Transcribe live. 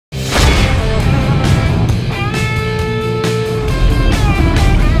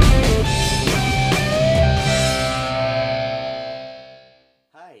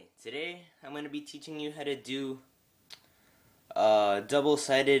be teaching you how to do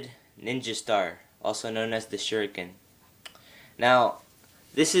double-sided ninja star, also known as the Shuriken. Now,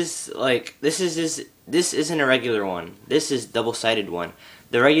 this isn't a regular one. This is double-sided one.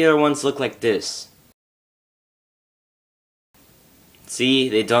 The regular ones look like this. See,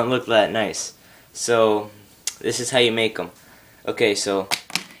 they don't look that nice. So, this is how you make them. Okay, so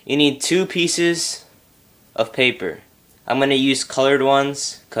you need 2 pieces of paper. I'm gonna use colored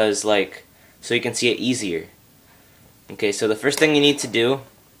ones, so you can see it easier. Okay, so the first thing you need to do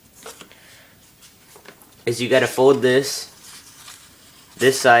is you gotta fold this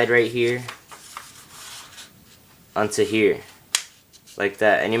side right here onto here, like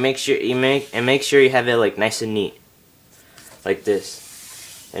that, and make sure you have it like nice and neat, like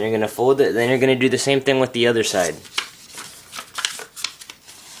this. Then you're gonna fold it. Then you're gonna do the same thing with the other side.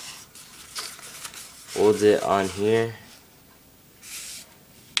 Fold it on here.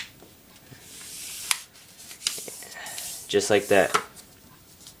 Just like that.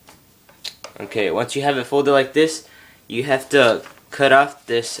 Okay, once you have it folded like this, you have to cut off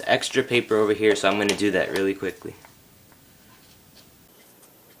this extra paper over here, so I'm going to do that really quickly.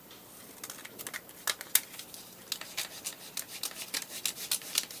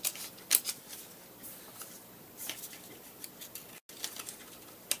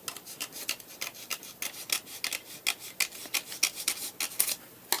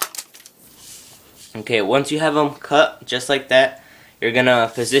 Okay, once you have them cut just like that, you're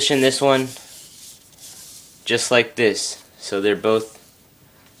gonna position this one just like this, so they're both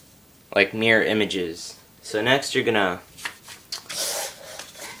like mirror images. So next you're gonna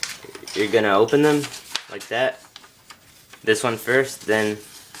open them like that. This one first, then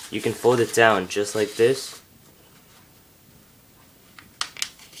you can fold it down just like this.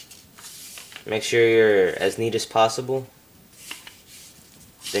 Make sure you're as neat as possible.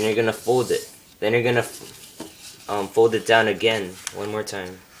 Then you're gonna fold it. Then you're gonna fold it down again one more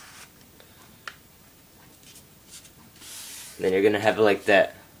time. Then you're gonna have it like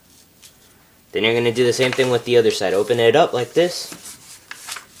that. Then you're gonna do the same thing with the other side. Open it up like this.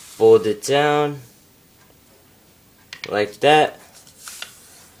 Fold it down like that.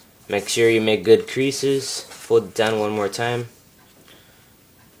 Make sure you make good creases. Fold it down one more time.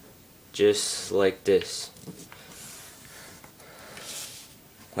 Just like this.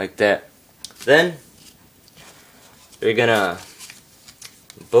 Like that. Then you're gonna,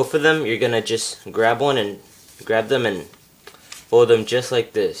 both of them, you're gonna just grab them and fold them just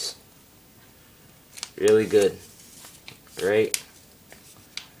like this. Really good, right?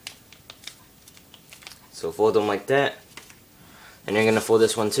 So fold them like that, and you're gonna fold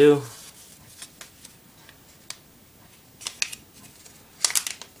this one too.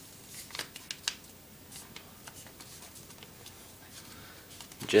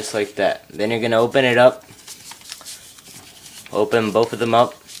 Just like that. Then you're gonna open it up. Open both of them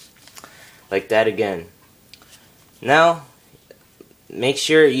up like that again. Now make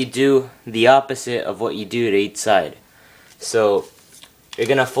sure you do the opposite of what you do to each side. So you're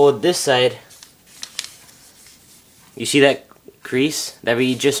gonna fold this side. You see that crease that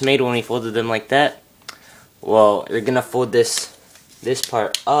we just made when we folded them like that? Well, you're gonna fold this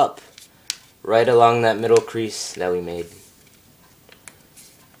part up right along that middle crease that we made.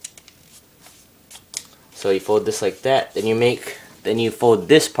 So you fold this like that, then you fold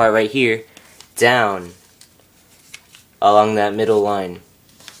this part right here down along that middle line.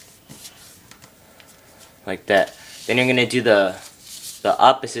 Like that. Then you're gonna do the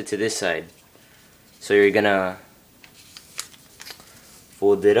opposite to this side. So you're gonna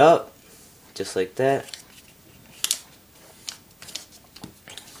fold it up just like that.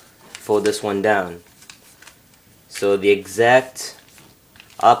 Fold this one down. So the exact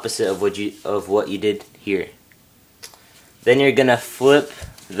opposite of what you did here. Then you're gonna flip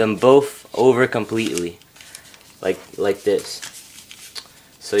them both over completely, like this.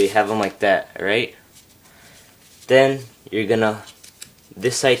 So you have them like that, right? Then you're gonna,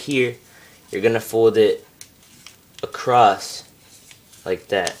 this side here, you're gonna fold it across like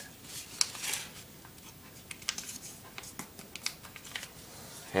that.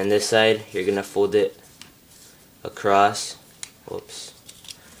 And this side, you're gonna fold it across. Whoops.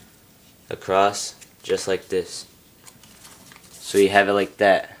 Across, just like this. So you have it like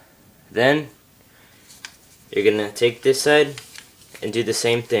that. Then you're gonna take this side and do the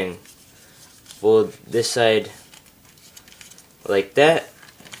same thing. Fold this side like that,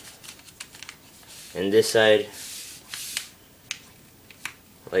 and this side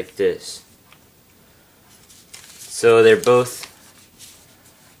like this. So they're both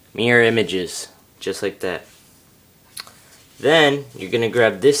mirror images, just like that. Then you're gonna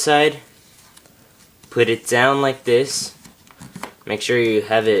grab this side put it down like this. Make sure you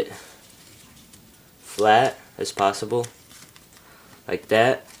have it flat as possible, like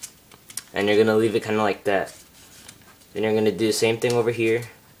that, and you're gonna leave it kind of like that. Then you're gonna do the same thing over here.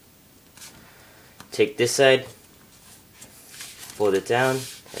 Take this side, fold it down,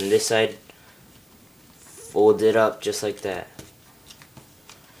 and this side, fold it up just like that.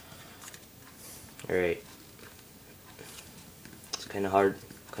 Alright. It's kinda hard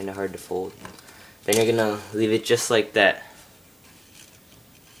to fold. Then you're gonna leave it just like that.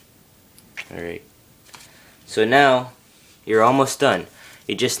 Alright. So now you're almost done.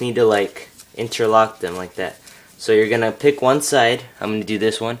 You just need to like interlock them like that. So you're gonna pick one side. I'm gonna do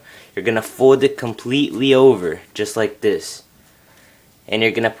this one. You're gonna fold it completely over, just like this. And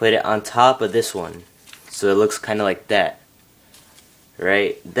you're gonna put it on top of this one. So it looks kinda like that.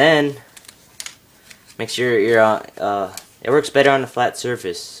 Right? Then make sure you're on it works better on a flat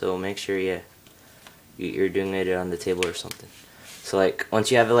surface, so make sure you're doing it on the table or something. So like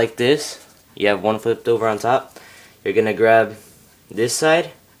once you have it like this, you have one flipped over on top, you're gonna grab this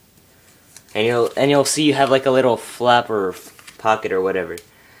side, and you'll see you have like a little flap or pocket or whatever.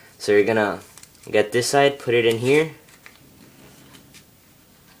 So you're gonna get this side, put it in here,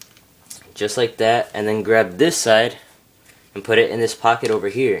 just like that, and then grab this side and put it in this pocket over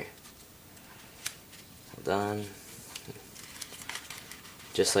here. Hold on.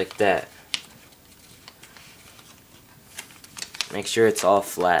 Just like that. Make sure it's all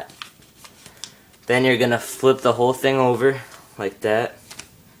flat. Then you're gonna flip the whole thing over like that.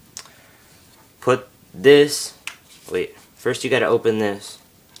 Put this, wait, first you gotta open this.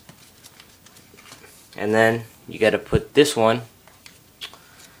 And then you gotta put this one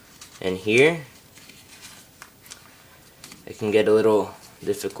in here. It can get a little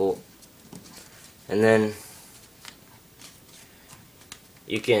difficult. And then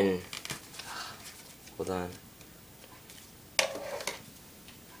you can, hold on.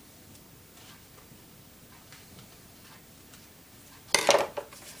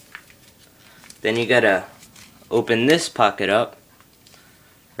 Then you gotta open this pocket up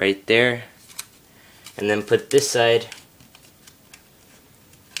right there, and then put this side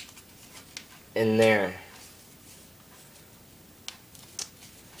in there.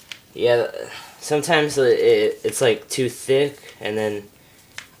 Yeah, sometimes it's like too thick, and then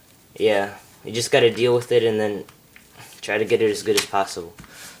yeah, you just gotta deal with it and then try to get it as good as possible.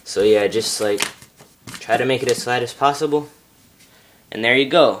 So yeah, just like try to make it as flat as possible. And there you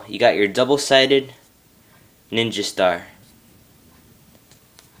go. You got your double-sided ninja star.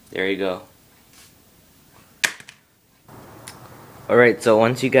 There you go. Alright, so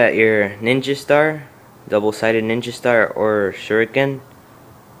once you got your ninja star, double-sided ninja star or shuriken,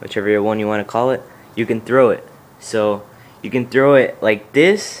 whichever one you want to call it, you can throw it. So you can throw it like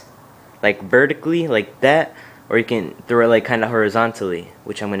this, like vertically, like that, or you can throw it like kind of horizontally,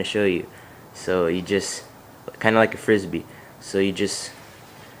 which I'm going to show you. So you just, kind of like a frisbee. So you just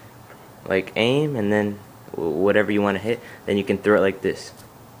like aim, and then whatever you want to hit, then you can throw it like this.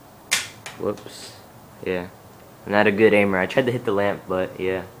 Whoops. Yeah. I'm not a good aimer. I tried to hit the lamp, but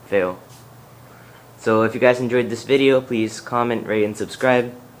yeah, fail. So if you guys enjoyed this video, please comment, rate, and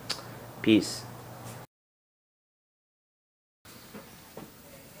subscribe. Peace.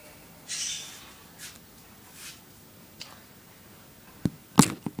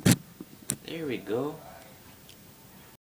 There we go.